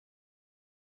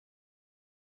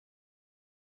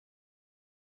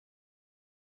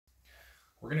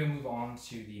We're going to move on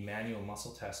to the manual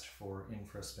muscle test for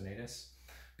infraspinatus.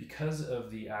 Because of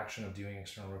the action of doing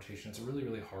external rotation, it's really,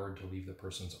 really hard to leave the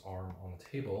person's arm on the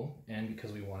table. And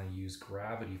because we want to use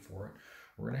gravity for it,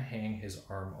 we're going to hang his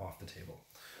arm off the table.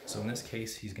 So in this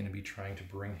case, he's going to be trying to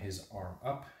bring his arm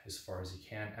up as far as he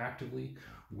can actively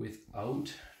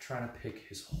without trying to pick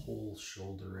his whole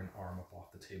shoulder and arm up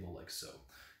off the table like so,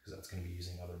 because that's going to be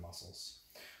using other muscles.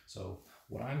 So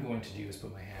what I'm going to do is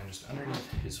put my hand just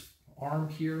underneath his arm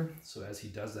here, so as he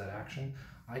does that action,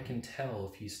 I can tell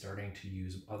if he's starting to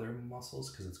use other muscles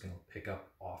because it's going to pick up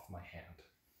off my hand.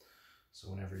 So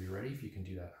whenever you're ready, if you can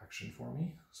do that action for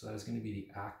me. So that is going to be the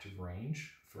active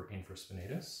range for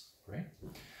infraspinatus, right?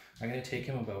 I'm going to take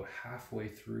him about halfway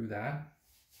through that,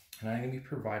 and I'm going to be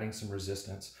providing some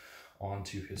resistance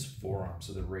onto his forearm,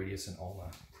 so the radius and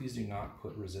ulna. Please do not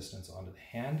put resistance onto the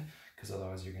hand, because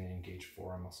otherwise you're going to engage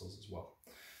forearm muscles as well.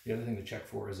 The other thing to check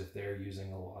for is if they're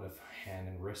using a lot of hand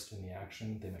and wrist in the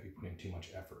action, they might be putting too much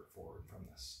effort forward from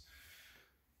this.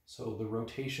 So the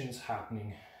rotation's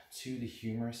happening to the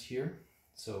humerus here,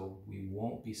 so we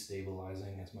won't be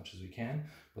stabilizing as much as we can,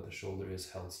 but the shoulder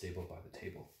is held stable by the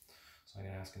table. So I'm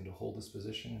going to ask him to hold this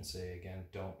position and say again,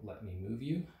 don't let me move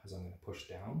you, as I'm going to push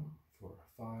down for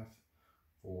 5,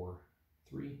 4,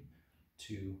 3,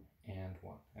 2, and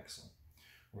 1. Excellent.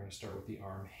 We're going to start with the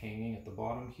arm hanging at the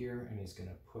bottom here, and he's going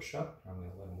to push up. I'm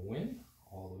going to let him win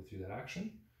all the way through that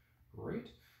action. Great.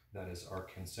 That is our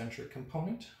concentric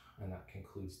component, and that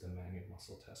concludes the manual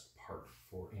muscle test part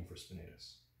for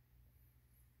infraspinatus.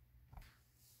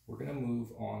 We're going to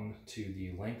move on to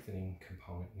the lengthening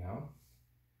component now.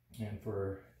 And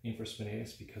for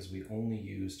infraspinatus, because we only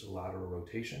used lateral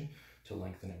rotation to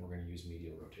lengthen it, we're going to use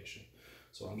medial rotation.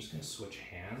 So I'm just going to switch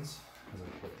hands as I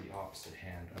put the opposite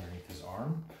hand underneath his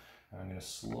arm. And I'm going to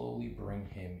slowly bring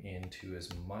him into as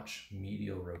much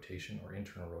medial rotation or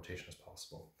internal rotation as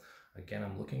possible. Again,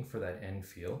 I'm looking for that end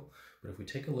feel, but if we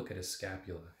take a look at his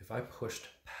scapula, if I pushed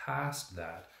past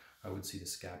that, I would see the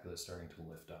scapula starting to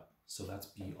lift up. So that's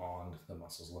beyond the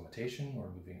muscle's limitation or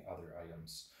moving other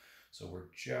items. So we're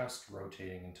just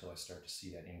rotating until I start to see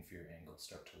that inferior angle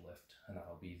start to lift, and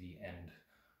that'll be the end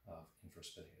of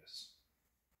infraspinatus.